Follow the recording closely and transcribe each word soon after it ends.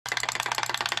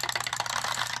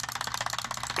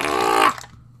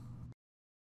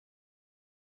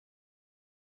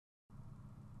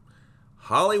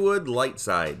Hollywood light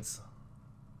sides.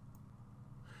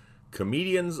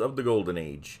 Comedians of the Golden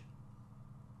Age.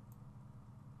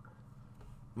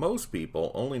 Most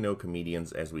people only know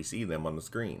comedians as we see them on the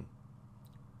screen.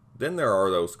 Then there are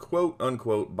those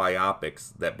quote-unquote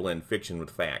biopics that blend fiction with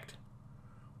fact.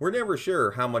 We're never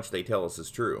sure how much they tell us is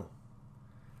true.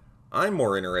 I'm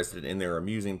more interested in their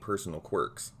amusing personal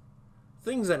quirks,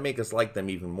 things that make us like them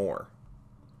even more.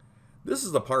 This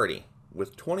is a party,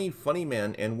 with 20 funny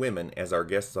men and women as our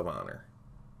guests of honor.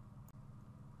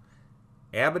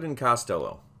 Abbott and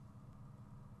Costello.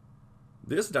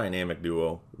 This dynamic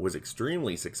duo was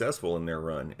extremely successful in their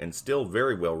run and still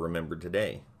very well remembered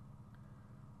today.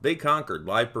 They conquered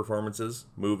live performances,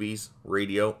 movies,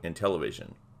 radio, and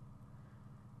television.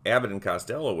 Abbott and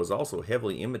Costello was also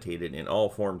heavily imitated in all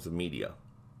forms of media.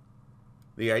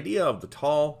 The idea of the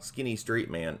tall, skinny straight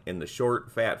man and the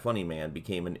short, fat, funny man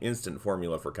became an instant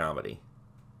formula for comedy.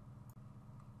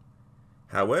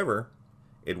 However,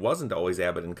 it wasn't always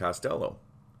Abbott and Costello.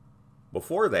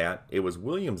 Before that, it was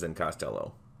Williams and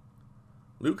Costello.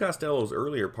 Lou Costello's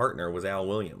earlier partner was Al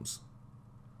Williams.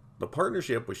 The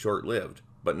partnership was short-lived,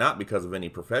 but not because of any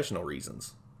professional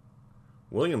reasons.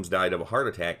 Williams died of a heart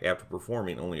attack after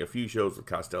performing only a few shows with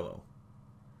Costello.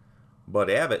 But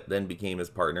Abbott then became his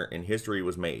partner and history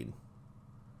was made.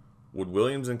 Would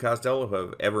Williams and Costello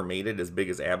have ever made it as big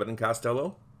as Abbott and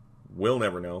Costello? We'll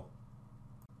never know.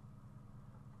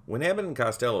 When Abbott and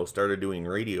Costello started doing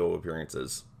radio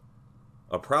appearances,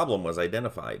 a problem was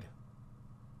identified.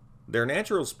 Their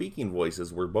natural speaking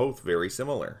voices were both very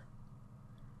similar.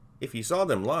 If you saw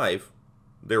them live,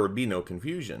 there would be no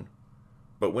confusion.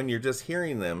 But when you're just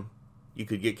hearing them, you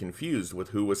could get confused with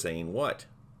who was saying what.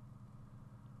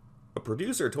 A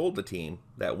producer told the team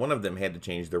that one of them had to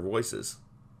change their voices.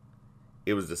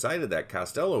 It was decided that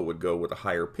Costello would go with a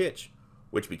higher pitch,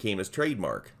 which became his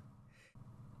trademark.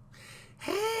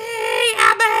 Hey,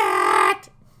 Abbott!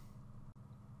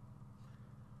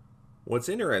 What's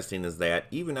interesting is that,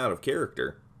 even out of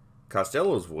character,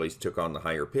 Costello's voice took on the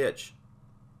higher pitch.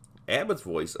 Abbott's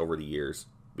voice over the years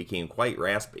became quite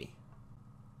raspy.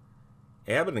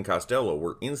 Abbott and Costello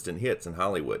were instant hits in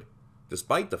Hollywood,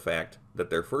 despite the fact that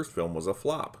their first film was a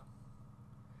flop.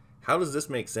 How does this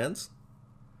make sense?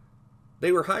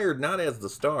 They were hired not as the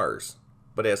stars,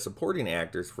 but as supporting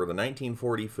actors for the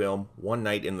 1940 film One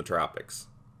Night in the Tropics.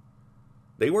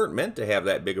 They weren't meant to have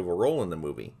that big of a role in the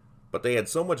movie, but they had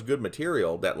so much good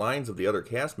material that lines of the other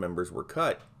cast members were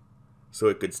cut, so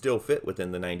it could still fit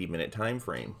within the 90-minute time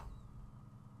frame.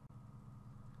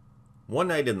 One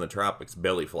Night in the Tropics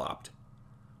belly flopped,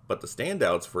 but the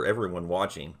standouts for everyone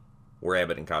watching were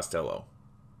Abbott and Costello.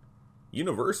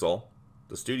 Universal,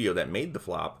 the studio that made the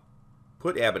flop,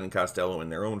 put Abbott and Costello in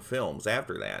their own films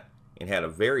after that and had a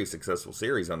very successful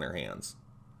series on their hands.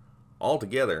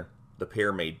 Altogether, the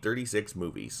pair made 36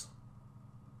 movies.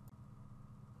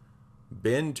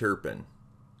 Ben Turpin.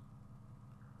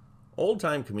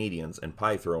 Old-time comedians and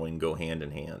pie throwing go hand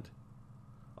in hand.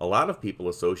 A lot of people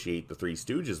associate the Three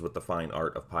Stooges with the fine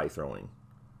art of pie throwing.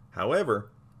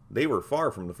 However, they were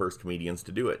far from the first comedians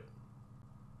to do it.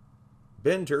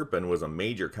 Ben Turpin was a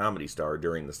major comedy star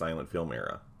during the silent film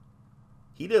era.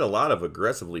 He did a lot of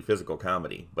aggressively physical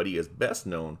comedy, but he is best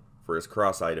known for his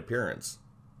cross-eyed appearance.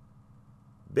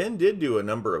 Ben did do a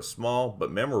number of small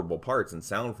but memorable parts in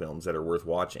sound films that are worth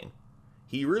watching.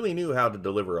 He really knew how to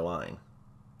deliver a line.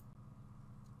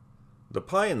 The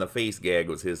pie in the face gag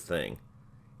was his thing,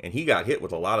 and he got hit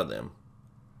with a lot of them.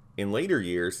 In later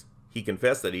years, he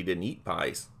confessed that he didn't eat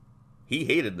pies. He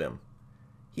hated them.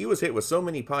 He was hit with so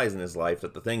many pies in his life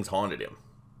that the things haunted him.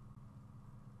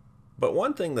 But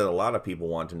one thing that a lot of people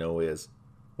want to know is,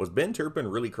 was Ben Turpin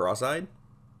really cross-eyed?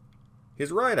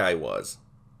 His right eye was.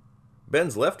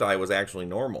 Ben's left eye was actually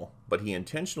normal, but he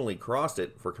intentionally crossed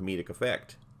it for comedic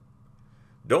effect.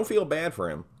 Don't feel bad for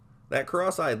him. That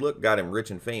cross-eyed look got him rich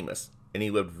and famous, and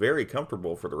he lived very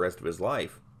comfortable for the rest of his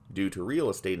life due to real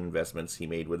estate investments he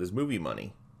made with his movie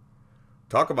money.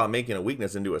 Talk about making a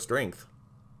weakness into a strength.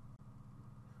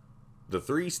 The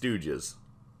Three Stooges.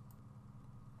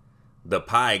 The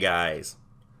Pie Guys.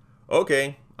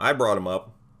 Okay, I brought them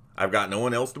up. I've got no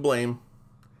one else to blame.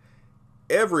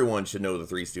 Everyone should know the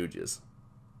Three Stooges.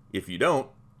 If you don't,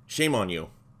 shame on you.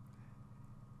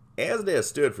 As it has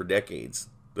stood for decades,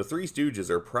 the Three Stooges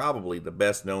are probably the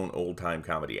best-known old-time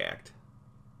comedy act.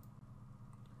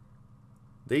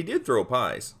 They did throw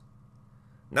pies.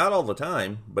 Not all the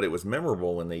time, but it was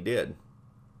memorable when they did.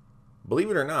 Believe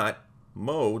it or not,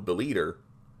 Moe, the leader,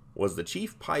 was the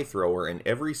chief pie thrower in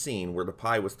every scene where the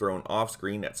pie was thrown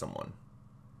off-screen at someone.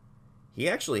 He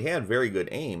actually had very good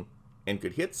aim and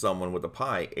could hit someone with a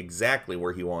pie exactly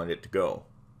where he wanted it to go.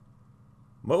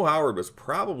 Mo Howard was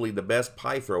probably the best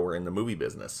pie thrower in the movie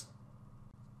business.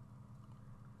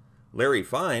 Larry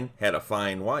Fine had a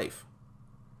fine wife.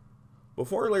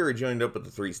 Before Larry joined up with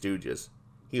the Three Stooges,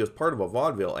 he was part of a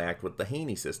vaudeville act with the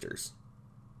Haney sisters.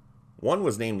 One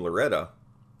was named Loretta,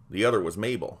 the other was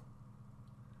Mabel.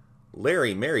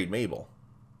 Larry married Mabel.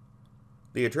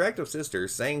 The attractive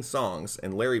sisters sang songs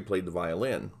and Larry played the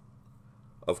violin.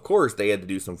 Of course, they had to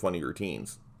do some funny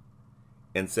routines.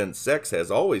 And since sex has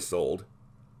always sold,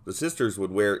 the sisters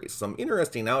would wear some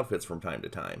interesting outfits from time to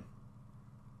time.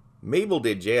 Mabel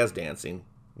did jazz dancing,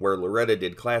 where Loretta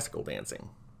did classical dancing.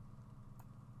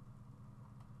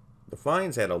 The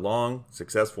Fines had a long,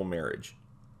 successful marriage.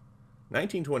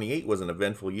 1928 was an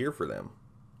eventful year for them.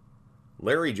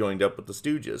 Larry joined up with the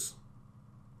Stooges.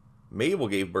 Mabel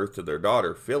gave birth to their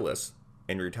daughter, Phyllis,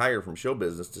 and retired from show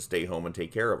business to stay home and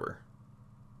take care of her.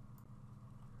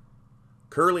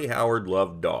 Curly Howard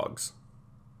loved dogs.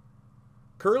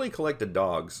 Curly collected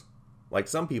dogs, like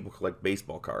some people collect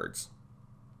baseball cards.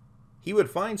 He would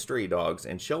find stray dogs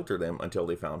and shelter them until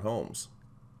they found homes.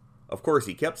 Of course,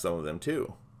 he kept some of them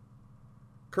too.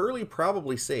 Curly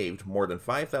probably saved more than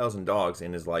 5,000 dogs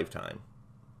in his lifetime.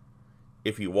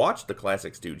 If you watch the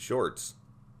classic Stooge shorts,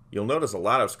 you'll notice a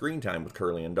lot of screen time with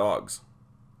Curly and dogs.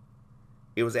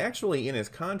 It was actually in his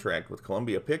contract with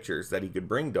Columbia Pictures that he could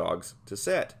bring dogs to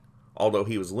set, although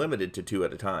he was limited to 2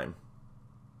 at a time.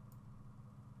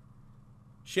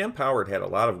 Shemp Howard had a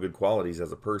lot of good qualities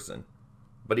as a person,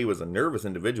 but he was a nervous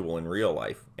individual in real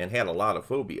life and had a lot of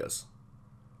phobias.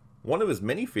 One of his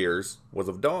many fears was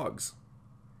of dogs.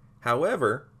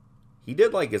 However, he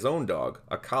did like his own dog,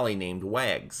 a collie named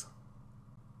Wags.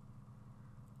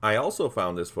 I also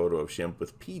found this photo of Shemp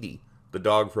with Petey, the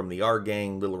dog from the Our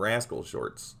Gang Little Rascals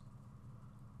shorts.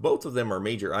 Both of them are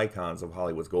major icons of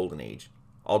Hollywood's golden age,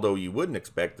 although you wouldn't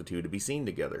expect the two to be seen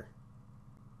together.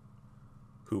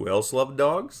 Who else loved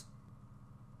dogs?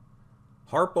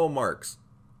 Harpo Marx,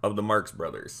 of the Marx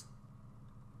Brothers.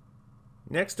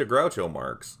 Next to Groucho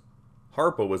Marx,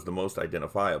 Harpo was the most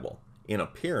identifiable, in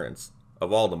appearance,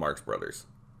 of all the Marx Brothers.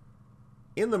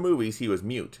 In the movies, he was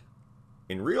mute.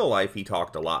 In real life, he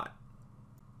talked a lot.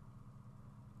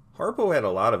 Harpo had a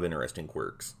lot of interesting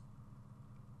quirks.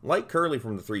 Like Curly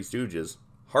from the Three Stooges,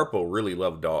 Harpo really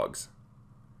loved dogs.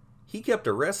 He kept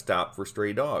a rest stop for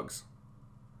stray dogs.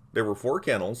 There were 4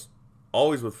 kennels,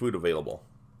 always with food available.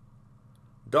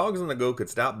 Dogs on the go could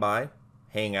stop by,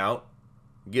 hang out,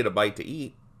 get a bite to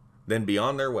eat, then be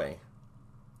on their way.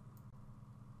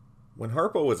 When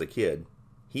Harpo was a kid,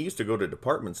 he used to go to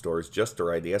department stores just to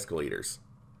ride the escalators.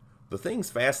 The things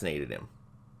fascinated him.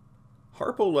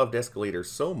 Harpo loved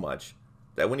escalators so much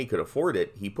that when he could afford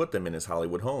it, he put them in his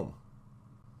Hollywood home.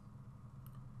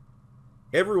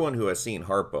 Everyone who has seen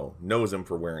Harpo knows him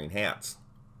for wearing hats.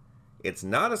 It's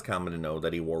not as common to know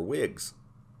that he wore wigs.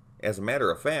 As a matter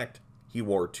of fact, he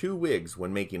wore 2 wigs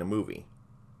when making a movie.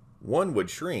 One would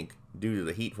shrink due to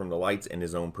the heat from the lights and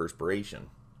his own perspiration.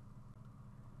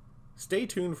 Stay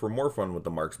tuned for more fun with the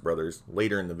Marx Brothers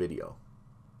later in the video.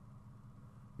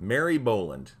 Mary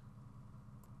Boland.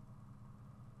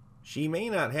 She may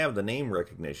not have the name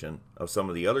recognition of some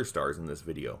of the other stars in this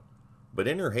video, but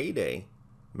in her heyday,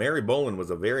 Mary Boland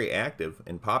was a very active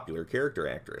and popular character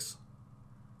actress.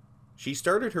 She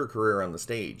started her career on the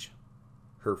stage.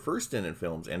 Her first stint in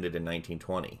films ended in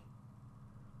 1920.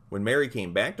 When Mary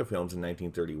came back to films in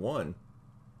 1931,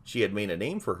 she had made a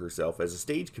name for herself as a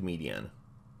stage comedian.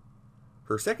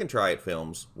 Her second try at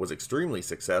films was extremely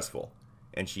successful,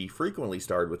 and she frequently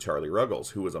starred with Charlie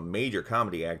Ruggles, who was a major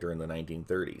comedy actor in the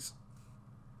 1930s.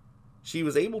 She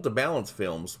was able to balance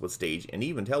films with stage and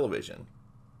even television.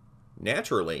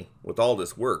 Naturally, with all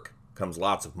this work comes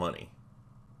lots of money.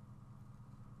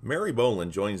 Mary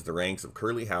Boland joins the ranks of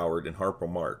Curly Howard and Harpo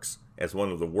Marx as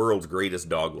one of the world's greatest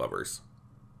dog lovers.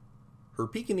 Her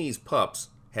Pekingese pups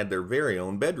had their very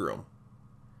own bedroom.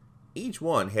 Each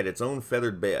one had its own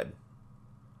feathered bed.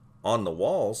 On the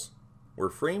walls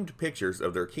were framed pictures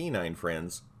of their canine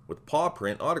friends with paw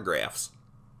print autographs.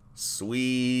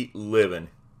 Sweet living.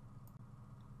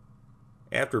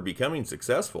 After becoming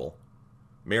successful,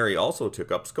 Mary also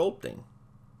took up sculpting.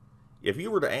 If you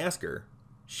were to ask her,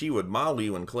 she would model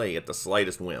you in clay at the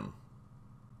slightest whim.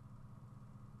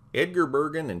 Edgar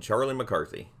Bergen and Charlie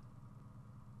McCarthy.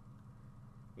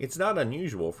 It's not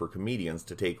unusual for comedians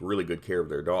to take really good care of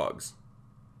their dogs.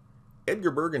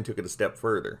 Edgar Bergen took it a step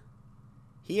further.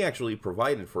 He actually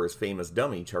provided for his famous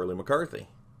dummy, Charlie McCarthy.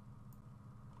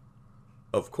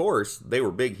 Of course, they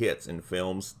were big hits in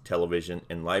films, television,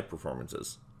 and live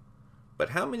performances. But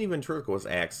how many ventriloquist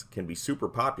acts can be super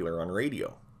popular on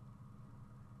radio?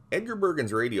 Edgar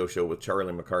Bergen's radio show with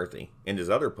Charlie McCarthy and his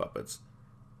other puppets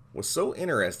was so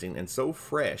interesting and so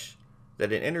fresh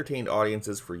that it entertained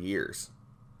audiences for years.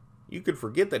 You could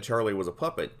forget that Charlie was a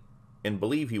puppet and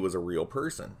believe he was a real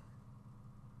person.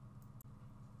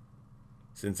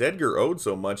 Since Edgar owed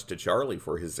so much to Charlie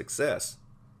for his success,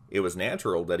 it was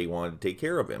natural that he wanted to take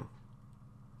care of him.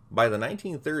 By the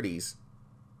 1930s,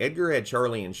 Edgar had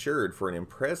Charlie insured for an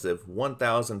impressive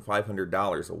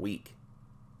 $1,500 a week.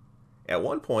 At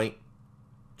one point,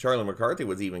 Charlie McCarthy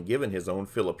was even given his own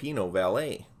Filipino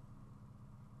valet.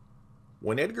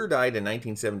 When Edgar died in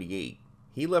 1978,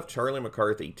 he left Charlie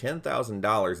McCarthy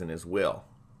 $10,000 in his will.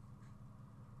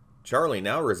 Charlie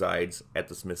now resides at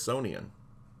the Smithsonian.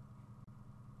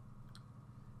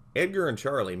 Edgar and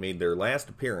Charlie made their last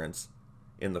appearance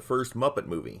in the first Muppet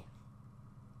movie.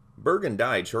 Bergen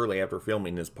died shortly after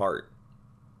filming his part.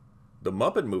 The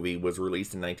Muppet movie was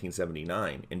released in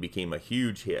 1979 and became a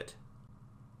huge hit.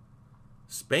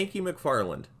 Spanky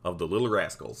McFarland of the Little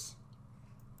Rascals.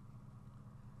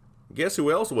 Guess who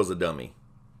else was a dummy?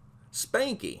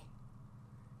 Spanky!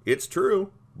 It's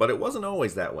true, but it wasn't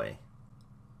always that way.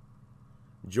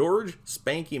 George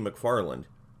Spanky McFarland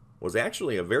was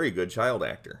actually a very good child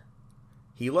actor.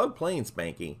 He loved playing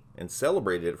Spanky and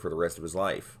celebrated it for the rest of his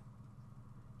life.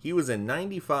 He was in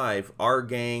 95 Our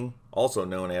Gang, also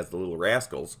known as the Little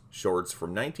Rascals, shorts from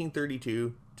 1932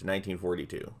 to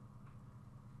 1942.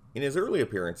 In his early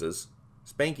appearances,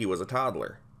 Spanky was a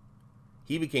toddler.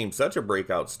 He became such a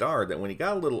breakout star that when he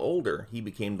got a little older, he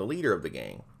became the leader of the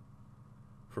gang.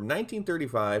 From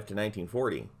 1935 to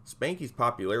 1940, Spanky's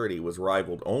popularity was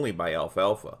rivaled only by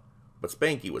Alfalfa, but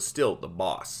Spanky was still the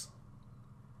boss.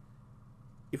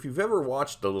 If you've ever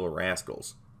watched The Little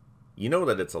Rascals, you know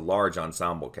that it's a large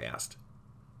ensemble cast.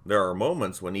 There are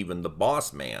moments when even the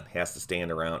boss man has to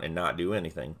stand around and not do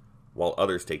anything, while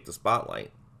others take the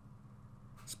spotlight.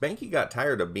 Spanky got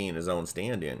tired of being his own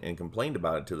stand-in and complained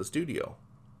about it to the studio.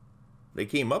 They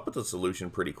came up with a solution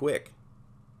pretty quick.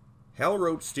 Hal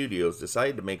Roach Studios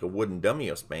decided to make a wooden dummy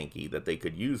of Spanky that they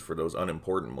could use for those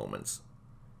unimportant moments.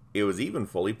 It was even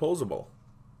fully posable.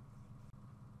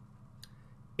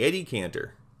 Eddie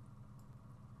Cantor.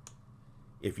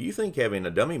 If you think having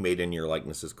a dummy made in your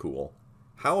likeness is cool,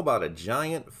 how about a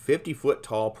giant 50-foot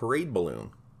tall parade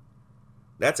balloon?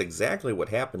 That's exactly what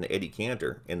happened to Eddie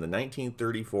Cantor in the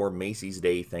 1934 Macy's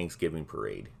Day Thanksgiving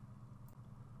Parade.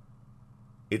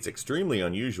 It's extremely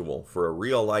unusual for a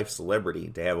real-life celebrity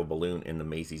to have a balloon in the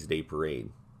Macy's Day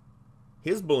Parade.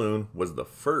 His balloon was the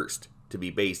first to be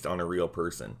based on a real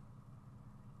person.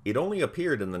 It only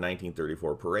appeared in the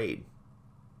 1934 parade.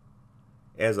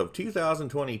 As of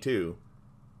 2022,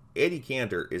 Eddie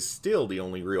Cantor is still the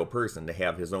only real person to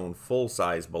have his own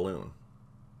full-size balloon.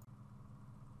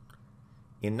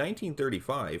 In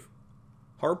 1935,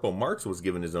 Harpo Marx was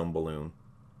given his own balloon,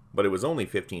 but it was only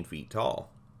 15 feet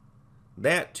tall.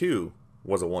 That, too,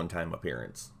 was a one-time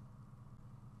appearance.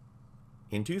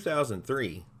 In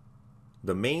 2003,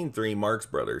 the main three Marx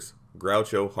brothers,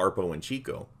 Groucho, Harpo, and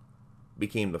Chico,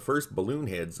 became the first balloon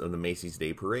heads of the Macy's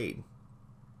Day Parade.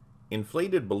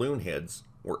 Inflated balloon heads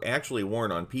were actually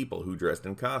worn on people who dressed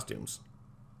in costumes.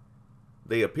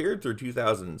 They appeared through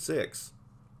 2006,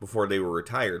 before they were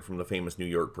retired from the famous New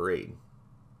York parade.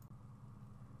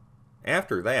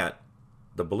 After that,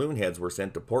 the balloon heads were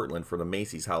sent to Portland for the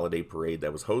Macy's holiday parade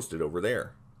that was hosted over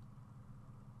there.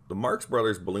 The Marx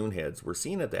Brothers balloon heads were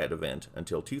seen at that event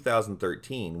until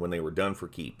 2013 when they were done for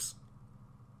keeps.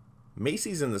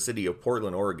 Macy's and the city of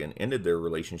Portland, Oregon ended their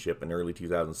relationship in early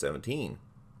 2017,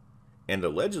 and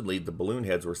allegedly the balloon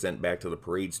heads were sent back to the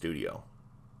parade studio.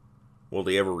 Will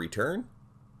they ever return?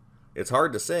 It's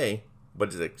hard to say, but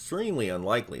it's extremely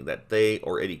unlikely that they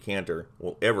or Eddie Cantor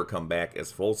will ever come back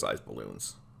as full-size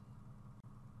balloons.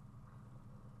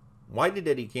 Why did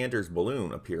Eddie Cantor's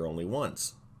balloon appear only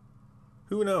once?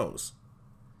 Who knows?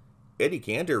 Eddie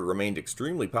Cantor remained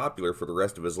extremely popular for the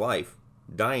rest of his life,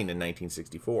 dying in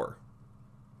 1964.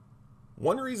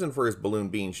 One reason for his balloon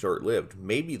being short-lived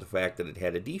may be the fact that it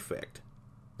had a defect.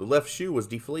 The left shoe was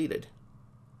deflated.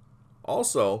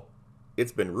 Also,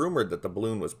 it's been rumored that the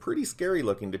balloon was pretty scary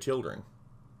looking to children.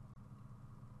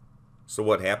 So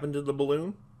what happened to the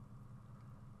balloon?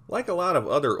 Like a lot of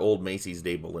other old Macy's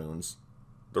Day balloons,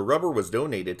 the rubber was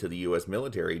donated to the U.S.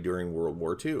 military during World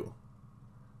War II.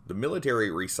 The military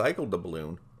recycled the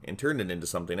balloon and turned it into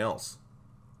something else.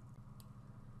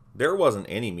 There wasn't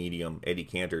any medium Eddie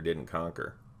Cantor didn't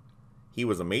conquer. He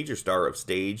was a major star of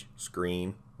stage,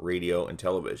 screen, radio, and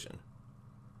television.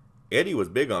 Eddie was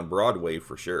big on Broadway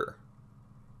for sure.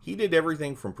 He did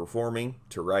everything from performing,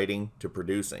 to writing, to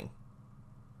producing.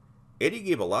 Eddie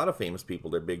gave a lot of famous people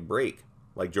their big break,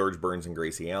 like George Burns and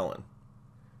Gracie Allen.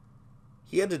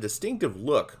 He had a distinctive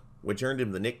look which earned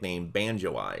him the nickname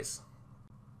Banjo Eyes.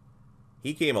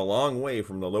 He came a long way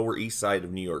from the Lower East Side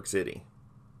of New York City.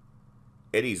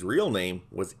 Eddie's real name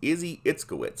was Izzy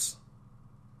Itzkowitz.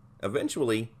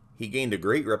 Eventually, he gained a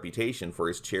great reputation for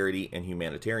his charity and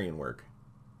humanitarian work.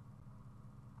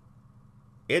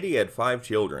 Eddie had 5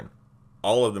 children,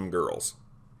 all of them girls.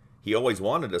 He always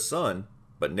wanted a son,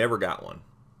 but never got one.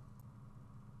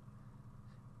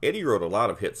 Eddie wrote a lot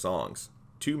of hit songs,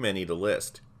 too many to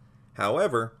list.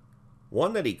 However,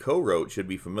 one that he co-wrote should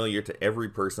be familiar to every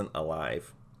person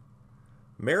alive.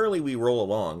 Merrily We Roll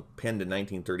Along, penned in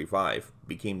 1935,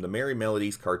 became the Merry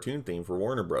Melodies cartoon theme for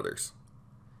Warner Brothers.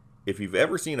 If you've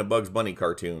ever seen a Bugs Bunny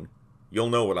cartoon, you'll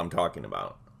know what I'm talking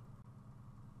about.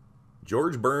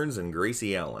 George Burns and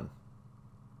Gracie Allen.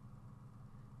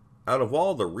 Out of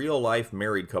all the real-life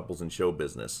married couples in show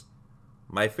business,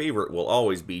 my favorite will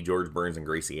always be George Burns and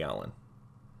Gracie Allen.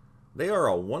 They are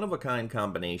a one-of-a-kind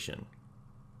combination.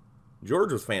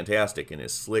 George was fantastic in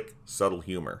his slick, subtle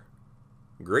humor.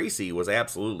 Gracie was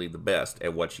absolutely the best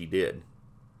at what she did.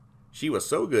 She was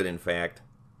so good, in fact,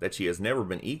 that she has never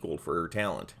been equaled for her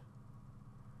talent.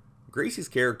 Gracie's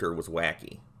character was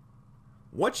wacky.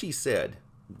 What she said,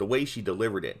 the way she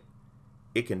delivered it,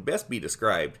 it can best be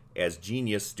described as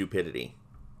genius stupidity.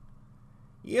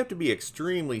 You have to be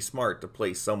extremely smart to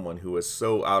play someone who is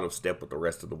so out of step with the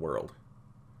rest of the world.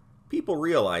 People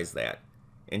realized that,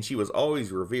 and she was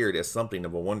always revered as something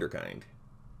of a wonderkind.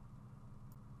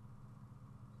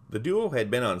 The duo had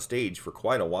been on stage for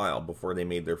quite a while before they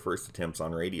made their first attempts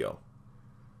on radio.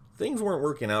 Things weren't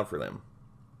working out for them.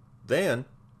 Then,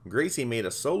 Gracie made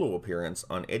a solo appearance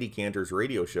on Eddie Cantor's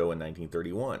radio show in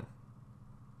 1931.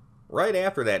 Right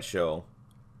after that show,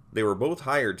 they were both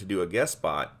hired to do a guest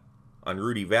spot on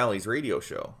Rudy Vallee's radio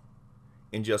show.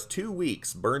 In just 2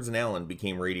 weeks, Burns and Allen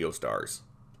became radio stars.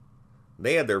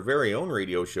 They had their very own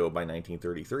radio show by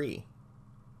 1933.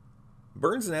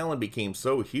 Burns and Allen became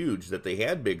so huge that they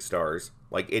had big stars,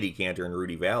 like Eddie Cantor and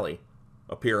Rudy Vallee,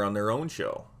 appear on their own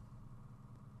show.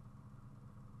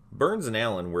 Burns and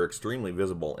Allen were extremely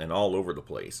visible and all over the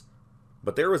place,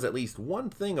 but there was at least one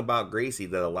thing about Gracie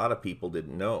that a lot of people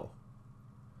didn't know.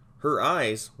 Her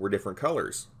eyes were different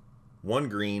colors, one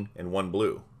green and one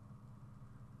blue.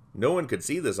 No one could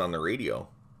see this on the radio,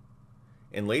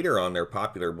 and later on their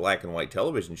popular black and white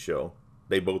television show,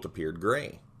 they both appeared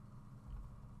gray.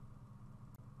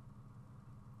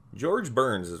 George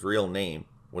Burns' real name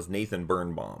was Nathan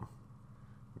Birnbaum.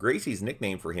 Gracie's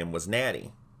nickname for him was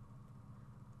Natty.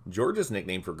 George's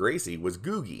nickname for Gracie was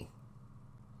Googie.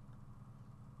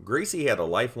 Gracie had a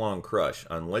lifelong crush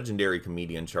on legendary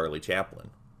comedian Charlie Chaplin.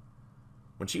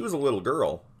 When she was a little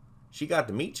girl, she got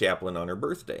to meet Chaplin on her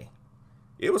birthday.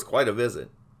 It was quite a visit.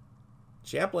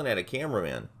 Chaplin had a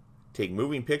cameraman take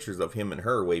moving pictures of him and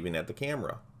her waving at the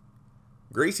camera.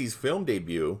 Gracie's film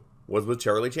debut was with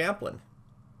Charlie Chaplin.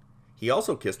 He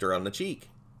also kissed her on the cheek.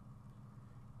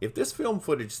 If this film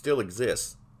footage still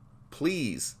exists,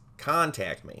 please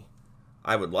contact me.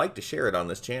 I would like to share it on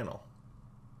this channel.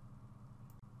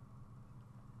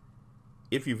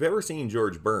 If you've ever seen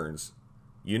George Burns,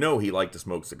 you know he liked to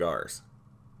smoke cigars.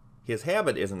 His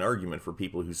habit is an argument for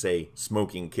people who say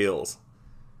smoking kills.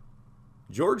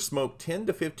 George smoked 10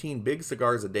 to 15 big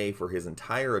cigars a day for his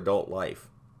entire adult life,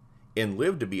 and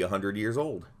lived to be 100 years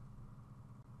old.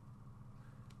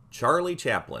 Charlie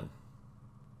Chaplin.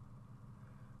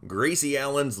 Gracie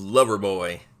Allen's lover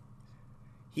boy.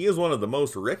 He is one of the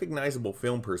most recognizable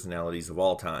film personalities of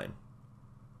all time.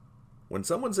 When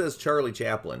someone says Charlie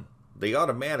Chaplin, they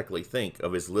automatically think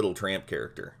of his Little Tramp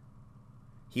character.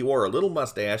 He wore a little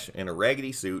mustache and a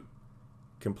raggedy suit,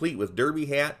 complete with derby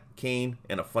hat, cane,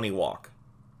 and a funny walk.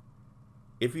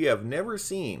 If you have never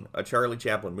seen a Charlie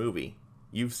Chaplin movie,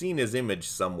 you've seen his image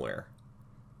somewhere.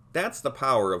 That's the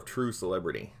power of true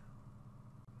celebrity.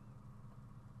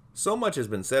 So much has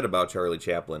been said about Charlie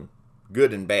Chaplin,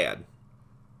 good and bad.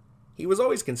 He was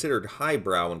always considered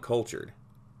highbrow and cultured.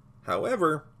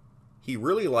 However, he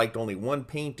really liked only one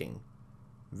painting,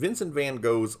 Vincent van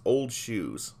Gogh's Old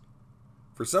Shoes.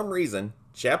 For some reason,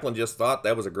 Chaplin just thought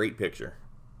that was a great picture.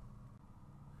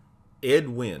 Ed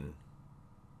Wynn.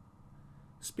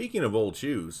 Speaking of old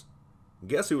shoes,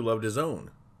 guess who loved his own?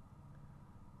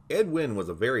 Ed Wynn was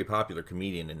a very popular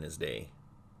comedian in his day.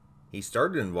 He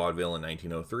started in vaudeville in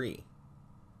 1903.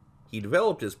 He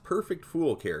developed his perfect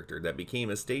fool character that became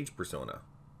his stage persona.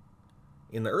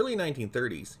 In the early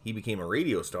 1930s, he became a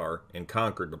radio star and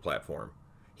conquered the platform.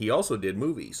 He also did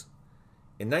movies.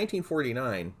 In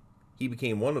 1949, he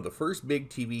became one of the first big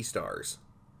TV stars.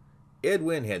 Ed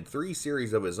Wynn had 3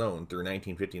 series of his own through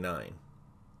 1959.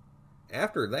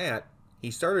 After that, He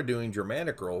started doing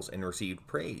dramatic roles and received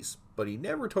praise, but he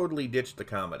never totally ditched the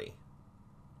comedy.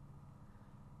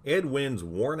 Ed Wynn's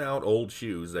worn-out old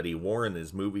shoes that he wore in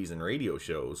his movies and radio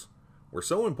shows were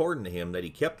so important to him that he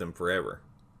kept them forever.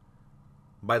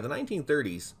 By the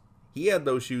 1930s, he had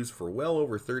those shoes for well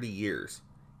over 30 years.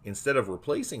 Instead of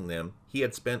replacing them, he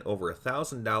had spent over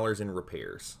 $1,000 in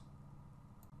repairs.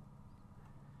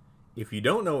 If you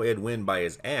don't know Ed Wynn by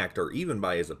his act or even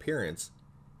by his appearance,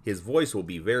 his voice will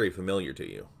be very familiar to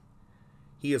you.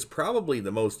 He is probably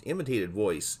the most imitated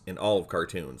voice in all of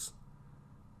cartoons.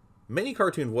 Many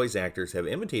cartoon voice actors have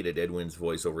imitated Ed Wynn's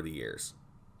voice over the years.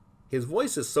 His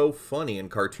voice is so funny and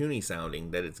cartoony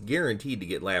sounding that it's guaranteed to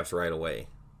get laughs right away.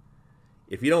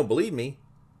 If you don't believe me,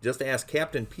 just ask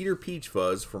Captain Peter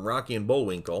Peachfuzz from Rocky and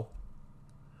Bullwinkle,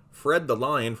 Fred the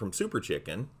Lion from Super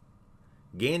Chicken,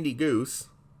 Gandy Goose,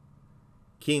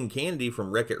 King Candy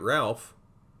from Wreck-It Ralph,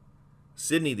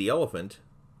 Sidney the Elephant,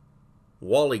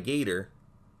 Wally Gator,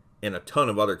 and a ton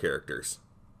of other characters.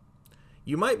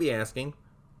 You might be asking,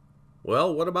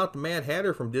 well, what about the Mad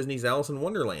Hatter from Disney's Alice in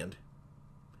Wonderland?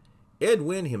 Ed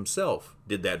Wynn himself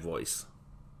did that voice.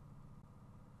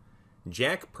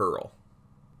 Jack Pearl.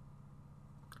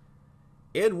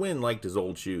 Ed Wynn liked his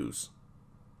old shoes.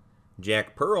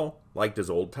 Jack Pearl liked his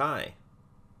old tie.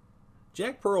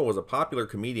 Jack Pearl was a popular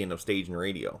comedian of stage and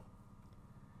radio.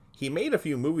 He made a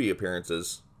few movie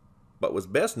appearances, but was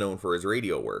best known for his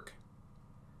radio work.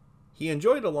 He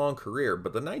enjoyed a long career,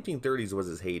 but the 1930s was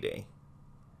his heyday.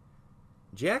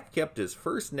 Jack kept his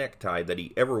first necktie that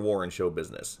he ever wore in show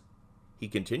business. He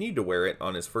continued to wear it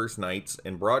on his first nights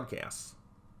and broadcasts.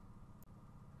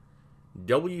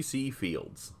 W.C.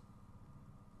 Fields.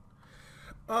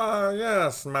 Ah,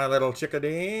 yes, my little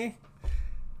chickadee.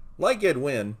 Like Ed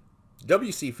Wynn,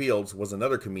 W.C. Fields was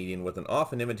another comedian with an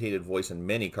often imitated voice in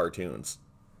many cartoons.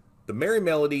 The Merry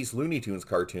Melodies Looney Tunes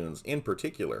cartoons, in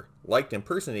particular, liked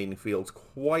impersonating Fields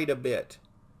quite a bit.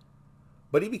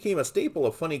 But he became a staple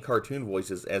of funny cartoon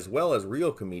voices as well as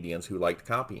real comedians who liked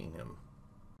copying him.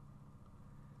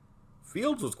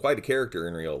 Fields was quite a character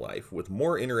in real life, with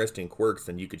more interesting quirks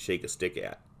than you could shake a stick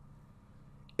at.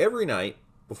 Every night,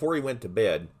 before he went to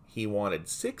bed, he wanted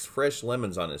 6 fresh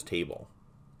lemons on his table.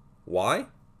 Why?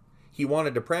 He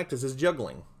wanted to practice his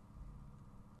juggling.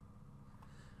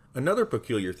 Another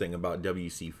peculiar thing about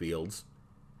W.C. Fields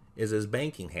is his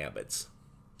banking habits.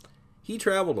 He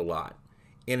traveled a lot,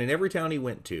 and in every town he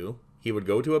went to, he would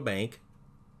go to a bank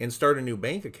and start a new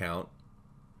bank account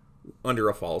under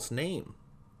a false name.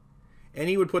 And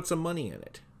he would put some money in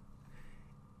it.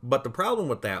 But the problem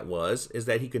with that is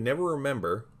that he could never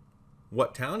remember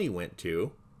what town he went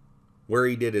to, where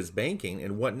he did his banking,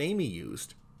 and what name he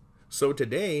used. So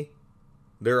today,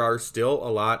 there are still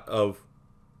a lot of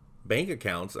bank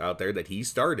accounts out there that he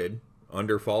started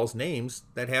under false names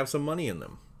that have some money in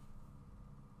them.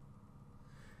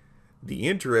 The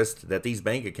interest that these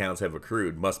bank accounts have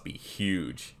accrued must be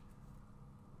huge.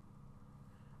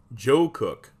 Joe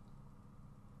Cook.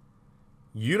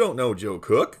 You don't know Joe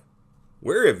Cook?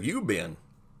 Where have you been?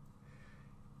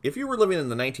 If you were living in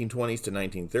the 1920s to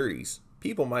 1930s,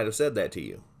 people might have said that to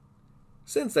you.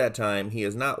 Since that time, he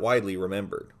is not widely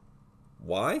remembered.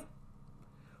 Why?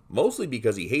 Mostly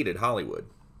because he hated Hollywood.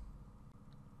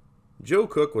 Joe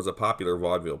Cook was a popular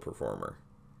vaudeville performer.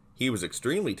 He was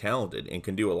extremely talented and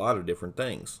can do a lot of different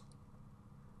things.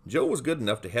 Joe was good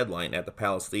enough to headline at the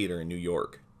Palace Theater in New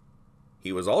York.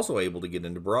 He was also able to get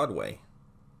into Broadway.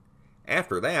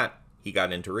 After that, he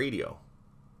got into radio.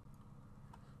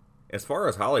 As far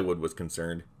as Hollywood was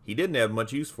concerned, he didn't have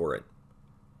much use for it.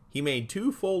 He made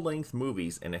 2 full-length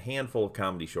movies and a handful of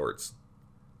comedy shorts.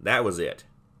 That was it.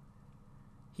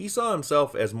 He saw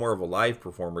himself as more of a live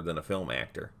performer than a film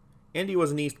actor, and he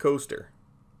was an East Coaster.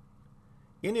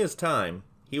 In his time,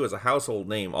 he was a household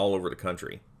name all over the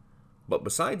country, but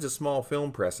besides a small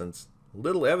film presence,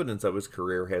 little evidence of his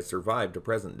career has survived to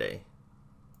present day.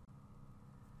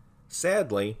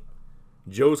 Sadly,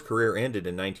 Joe's career ended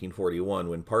in 1941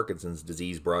 when Parkinson's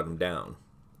disease brought him down.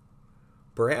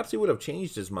 Perhaps he would have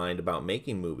changed his mind about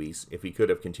making movies if he could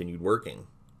have continued working.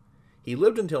 He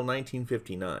lived until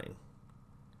 1959.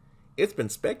 It's been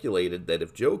speculated that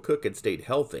if Joe Cook had stayed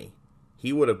healthy,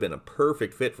 he would have been a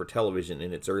perfect fit for television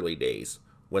in its early days,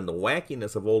 when the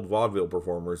wackiness of old vaudeville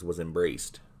performers was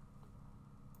embraced.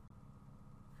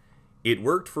 It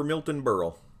worked for Milton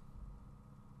Berle.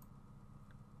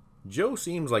 Joe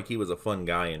seems like he was a fun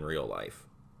guy in real life.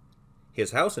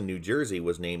 His house in New Jersey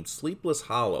was named Sleepless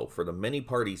Hollow for the many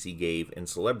parties he gave and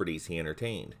celebrities he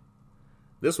entertained.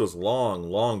 This was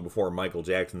long before Michael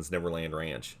Jackson's Neverland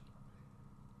Ranch.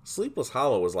 Sleepless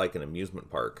Hollow was like an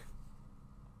amusement park.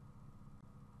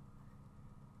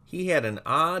 He had an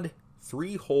odd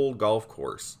 3-hole golf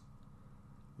course.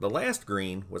 The last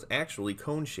green was actually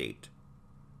cone-shaped.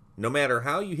 No matter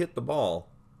how you hit the ball,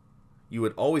 you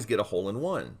would always get a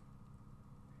hole-in-one.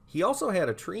 He also had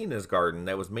a tree in his garden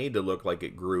that was made to look like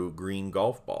it grew green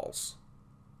golf balls.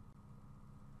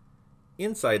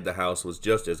 Inside the house was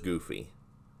just as goofy.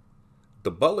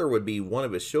 The butler would be one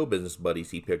of his show business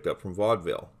buddies he picked up from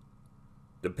vaudeville.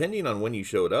 Depending on when you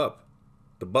showed up,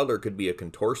 the butler could be a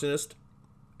contortionist,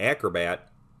 acrobat,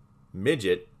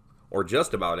 midget, or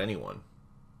just about anyone.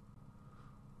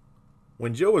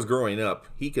 When Joe was growing up,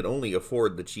 he could only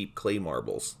afford the cheap clay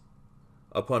marbles.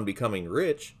 Upon becoming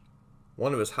rich,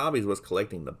 one of his hobbies was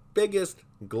collecting the biggest,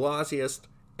 glossiest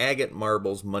agate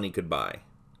marbles money could buy.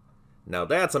 Now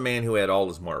that's a man who had all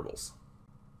his marbles.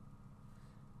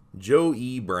 Joe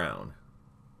E. Brown.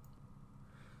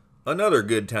 Another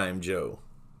good time Joe.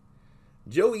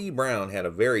 Joe E. Brown had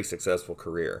a very successful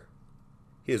career.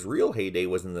 His real heyday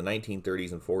was in the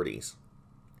 1930s and 40s.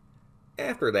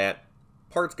 After that,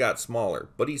 parts got smaller,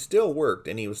 but he still worked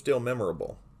and he was still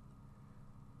memorable.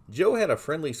 Joe had a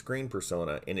friendly screen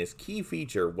persona, and his key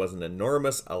feature was an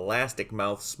enormous elastic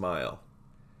mouth smile.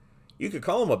 You could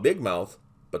call him a big mouth,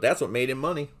 but that's what made him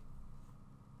money.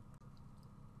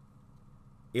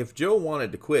 If Joe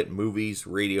wanted to quit movies,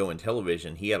 radio, and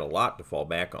television, he had a lot to fall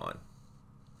back on.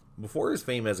 Before his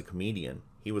fame as a comedian,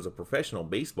 he was a professional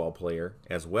baseball player,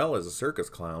 as well as a circus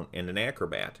clown and an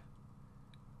acrobat.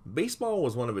 Baseball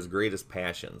was one of his greatest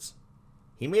passions.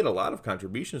 He made a lot of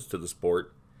contributions to the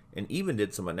sport, and even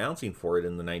did some announcing for it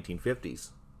in the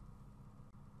 1950s.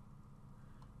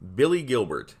 Billy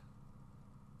Gilbert.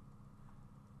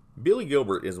 Billy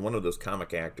Gilbert is one of those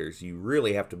comic actors you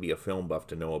really have to be a film buff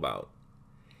to know about.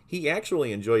 He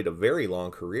actually enjoyed a very long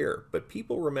career, but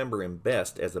people remember him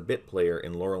best as a bit player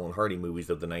in Laurel and Hardy movies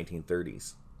of the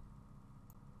 1930s.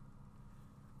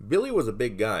 Billy was a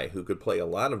big guy who could play a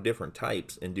lot of different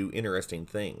types and do interesting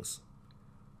things.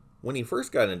 When he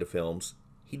first got into films,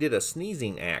 he did a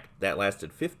sneezing act that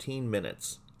lasted 15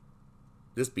 minutes.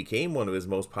 This became one of his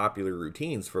most popular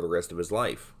routines for the rest of his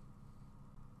life.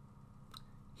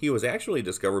 He was actually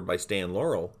discovered by Stan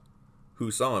Laurel,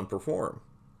 who saw him perform.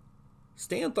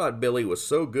 Stan thought Billy was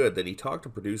so good that he talked to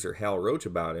producer Hal Roach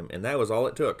about him, and that was all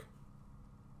it took.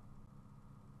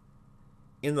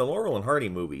 In the Laurel and Hardy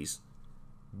movies,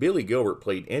 Billy Gilbert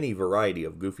played any variety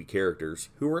of goofy characters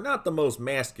who were not the most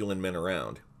masculine men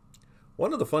around.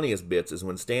 One of the funniest bits is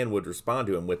when Stan would respond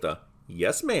to him with a,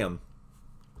 "Yes, ma'am."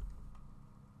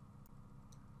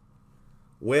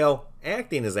 Well,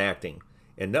 acting is acting,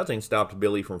 and nothing stopped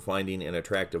Billy from finding an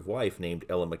attractive wife named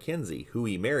Ella Mackenzie, who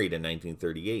he married in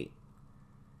 1938.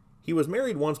 He was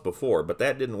married once before, but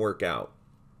that didn't work out.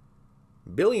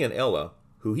 Billy and Ella,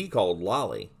 who he called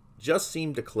Lolly, just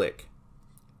seemed to click.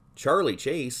 Charlie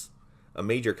Chase, a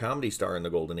major comedy star in the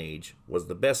Golden Age, was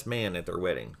the best man at their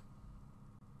wedding.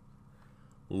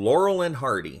 Laurel and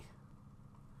Hardy.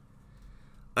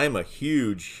 I'm a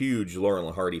huge Laurel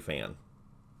and Hardy fan.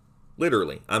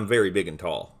 Literally, I'm very big and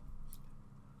tall.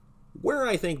 Where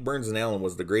I think Burns and Allen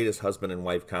was the greatest husband and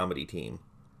wife comedy team,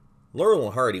 Laurel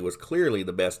and Hardy was clearly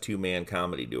the best two-man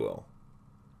comedy duo.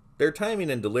 Their timing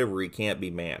and delivery can't be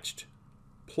matched.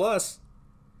 Plus,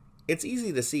 it's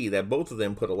easy to see that both of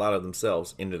them put a lot of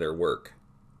themselves into their work.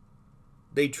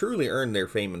 They truly earned their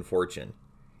fame and fortune,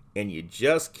 and you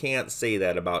just can't say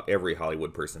that about every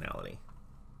Hollywood personality.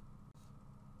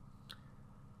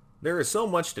 There is so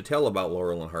much to tell about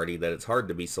Laurel and Hardy that it's hard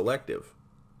to be selective.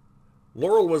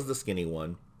 Laurel was the skinny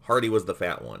one, Hardy was the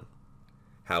fat one.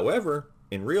 However,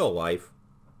 in real life,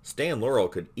 Stan Laurel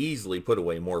could easily put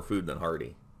away more food than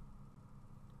Hardy.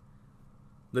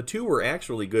 The two were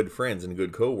actually good friends and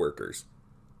good co-workers,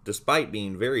 despite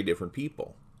being very different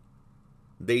people.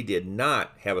 They did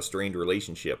not have a strained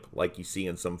relationship like you see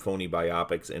in some phony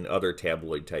biopics and other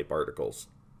tabloid-type articles.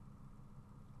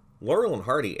 Laurel and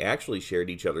Hardy actually shared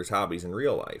each other's hobbies in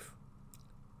real life.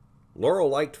 Laurel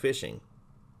liked fishing.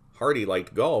 Hardy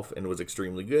liked golf and was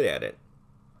extremely good at it.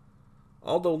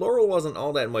 Although Laurel wasn't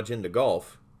all that much into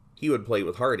golf, he would play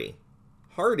with Hardy.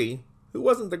 Hardy, who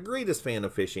wasn't the greatest fan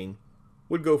of fishing,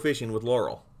 would go fishing with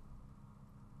Laurel.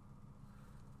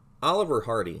 Oliver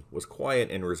Hardy was quiet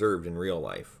and reserved in real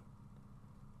life.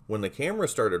 When the camera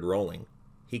started rolling,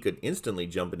 he could instantly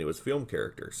jump into his film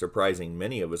character, surprising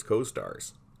many of his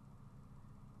co-stars.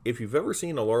 If you've ever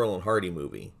seen a Laurel and Hardy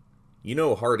movie, you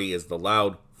know Hardy is the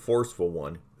loud, forceful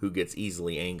one who gets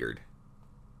easily angered.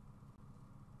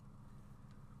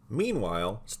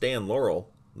 Meanwhile, Stan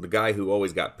Laurel, the guy who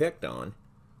always got picked on,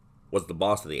 was the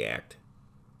boss of the act.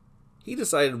 He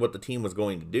decided what the team was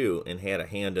going to do and had a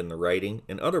hand in the writing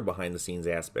and other behind-the-scenes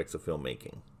aspects of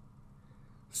filmmaking.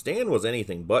 Stan was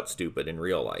anything but stupid in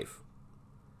real life.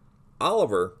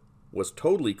 Oliver was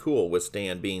totally cool with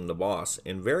Stan being the boss,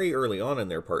 and very early on in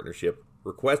their partnership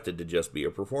requested to just be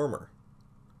a performer.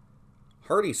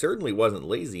 Hardy certainly wasn't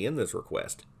lazy in this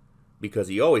request, because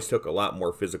he always took a lot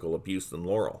more physical abuse than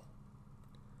Laurel.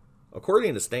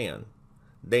 According to Stan,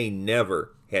 they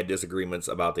never had disagreements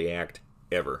about the act,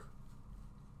 ever.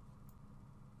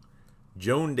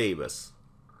 Joan Davis.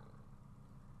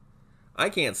 I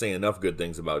can't say enough good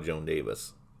things about Joan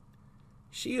Davis.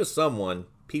 She is someone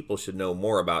people should know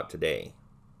more about today.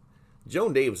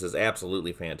 Joan Davis is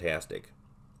absolutely fantastic.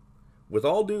 With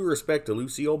all due respect to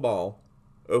Lucille Ball,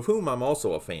 of whom I'm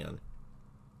also a fan,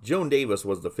 Joan Davis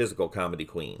was the physical comedy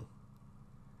queen.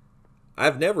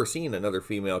 I've never seen another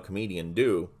female comedian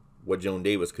do what Joan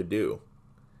Davis could do.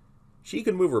 She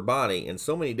can move her body in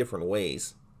so many different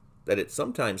ways that it's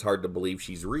sometimes hard to believe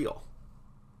she's real.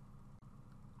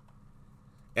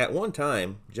 At one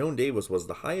time, Joan Davis was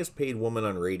the highest paid woman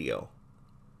on radio.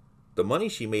 The money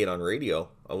she made on radio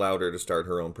allowed her to start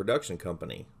her own production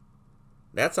company.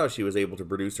 That's how she was able to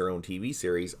produce her own TV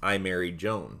series, I Married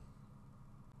Joan.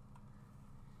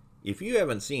 If you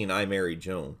haven't seen I Married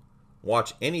Joan,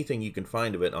 watch anything you can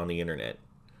find of it on the internet.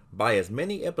 Buy as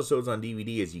many episodes on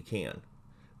DVD as you can.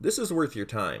 This is worth your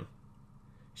time.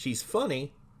 She's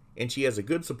funny, and she has a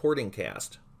good supporting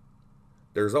cast.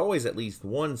 There's always at least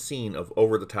one scene of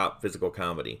over-the-top physical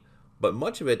comedy, but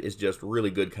much of it is just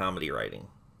really good comedy writing.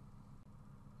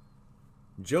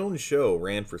 Joan's show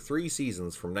ran for 3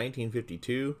 seasons from 1952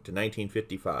 to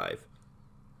 1955.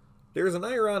 There's an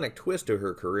ironic twist to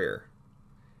her career.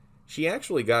 She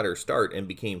actually got her start and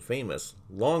became famous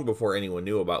long before anyone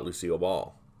knew about Lucille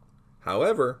Ball.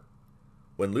 However,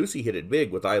 when Lucy hit it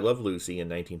big with I Love Lucy in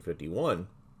 1951,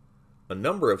 a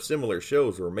number of similar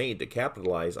shows were made to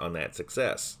capitalize on that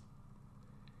success.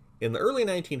 In the early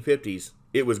 1950s,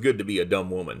 it was good to be a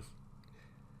dumb woman.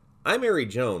 I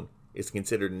Married Joan is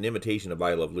considered an imitation of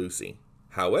I Love Lucy.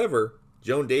 However,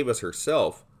 Joan Davis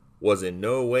herself was in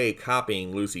no way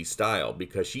copying Lucy's style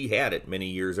because she had it many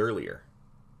years earlier.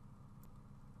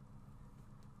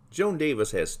 Joan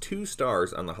Davis has 2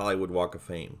 stars on the Hollywood Walk of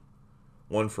Fame,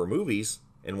 one for movies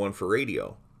and one for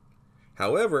radio.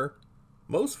 However,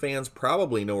 most fans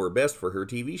probably know her best for her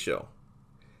TV show.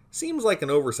 Seems like an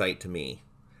oversight to me.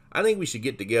 I think we should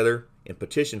get together and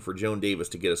petition for Joan Davis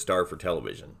to get a star for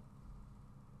television.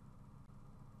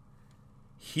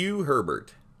 Hugh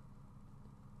Herbert.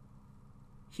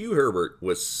 Hugh Herbert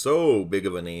was so big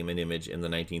of a name and image in the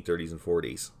 1930s and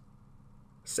 40s.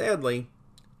 Sadly,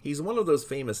 he's one of those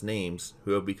famous names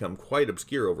who have become quite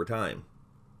obscure over time.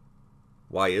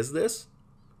 Why is this?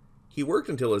 He worked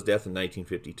until his death in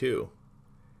 1952.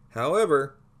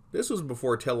 However, this was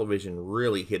before television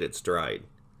really hit its stride.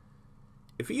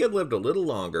 If he had lived a little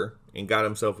longer and got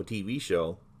himself a TV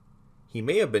show, he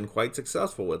may have been quite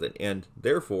successful with it and,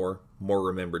 therefore, more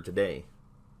remembered today.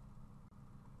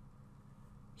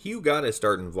 Hugh got his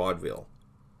start in vaudeville,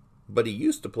 but he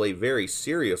used to play very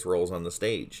serious roles on the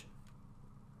stage.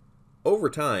 Over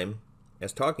time,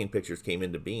 as talking pictures came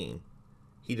into being,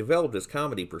 he developed his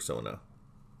comedy persona.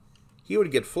 He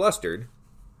would get flustered,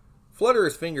 flutter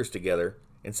his fingers together,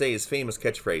 and say his famous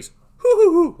catchphrase, "Hoo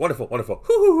hoo hoo, wonderful, wonderful,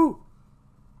 hoo hoo hoo."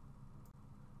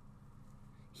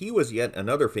 He was yet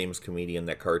another famous comedian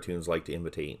that cartoons like to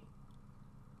imitate.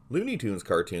 Looney Tunes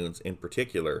cartoons, in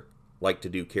particular, like to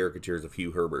do caricatures of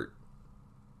Hugh Herbert.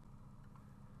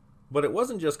 But it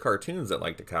wasn't just cartoons that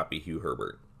liked to copy Hugh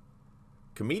Herbert.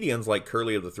 Comedians like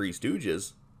Curly of the Three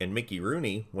Stooges and Mickey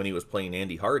Rooney, when he was playing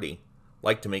Andy Hardy,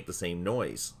 liked to make the same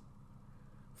noise.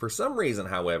 For some reason,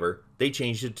 however, they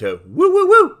changed it to woo woo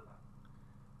woo.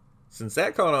 Since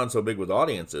that caught on so big with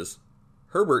audiences,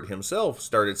 Herbert himself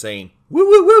started saying woo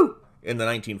woo woo in the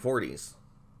 1940s.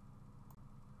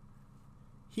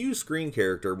 Hugh's screen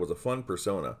character was a fun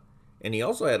persona, and he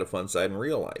also had a fun side in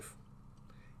real life.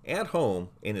 At home,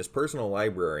 in his personal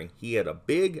library, he had a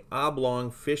big oblong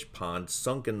fish pond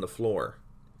sunk in the floor.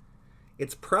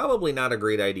 It's probably not a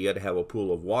great idea to have a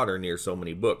pool of water near so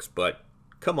many books, but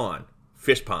come on,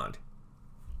 fish pond.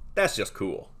 That's just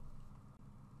cool.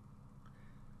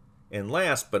 And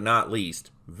last but not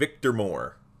least, Victor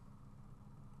Moore.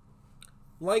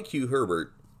 Like Hugh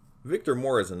Herbert, Victor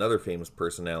Moore is another famous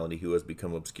personality who has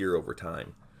become obscure over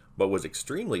time, but was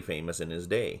extremely famous in his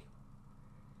day.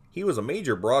 He was a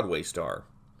major Broadway star,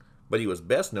 but he was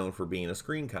best known for being a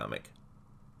screen comic.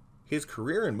 His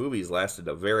career in movies lasted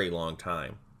a very long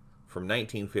time, from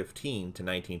 1915 to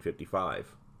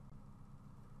 1955.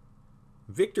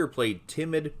 Victor played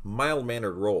timid,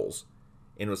 mild-mannered roles,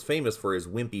 and was famous for his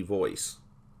wimpy voice.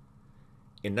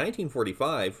 In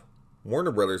 1945,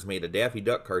 Warner Brothers made a Daffy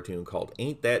Duck cartoon called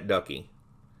Ain't That Ducky.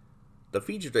 The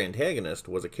featured antagonist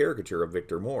was a caricature of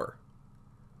Victor Moore.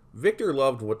 Victor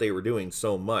loved what they were doing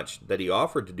so much that he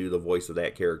offered to do the voice of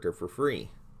that character for free.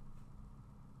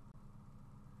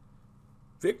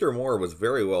 Victor Moore was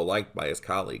very well liked by his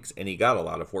colleagues, and he got a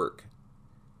lot of work.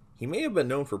 He may have been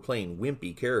known for playing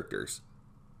wimpy characters,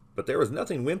 but there was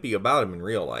nothing wimpy about him in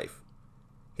real life.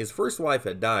 His first wife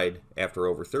had died after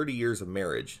over 30 years of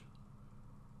marriage.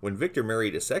 When Victor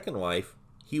married his second wife,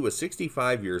 he was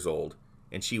 65 years old,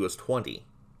 and she was 20.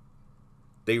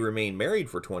 They remained married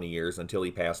for 20 years until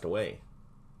he passed away.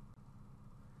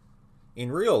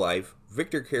 In real life,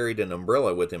 Victor carried an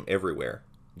umbrella with him everywhere,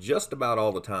 just about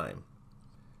all the time.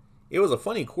 It was a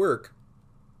funny quirk,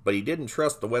 but he didn't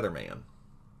trust the weatherman.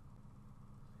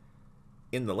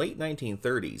 In the late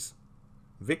 1930s,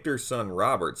 Victor's son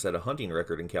Robert set a hunting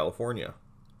record in California.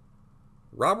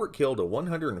 Robert killed a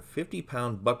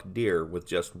 150-pound buck deer with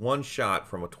just one shot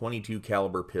from a .22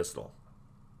 caliber pistol.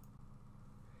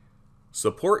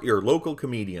 Support your local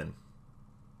comedian.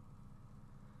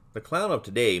 The clown of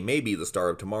today may be the star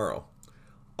of tomorrow.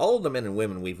 All of the men and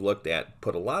women we've looked at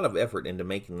put a lot of effort into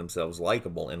making themselves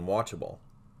likable and watchable.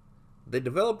 They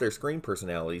develop their screen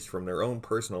personalities from their own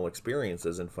personal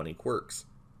experiences and funny quirks.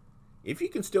 If you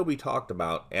can still be talked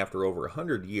about after over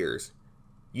 100 years,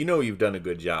 you know you've done a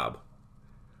good job.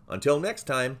 Until next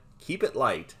time, keep it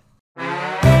light.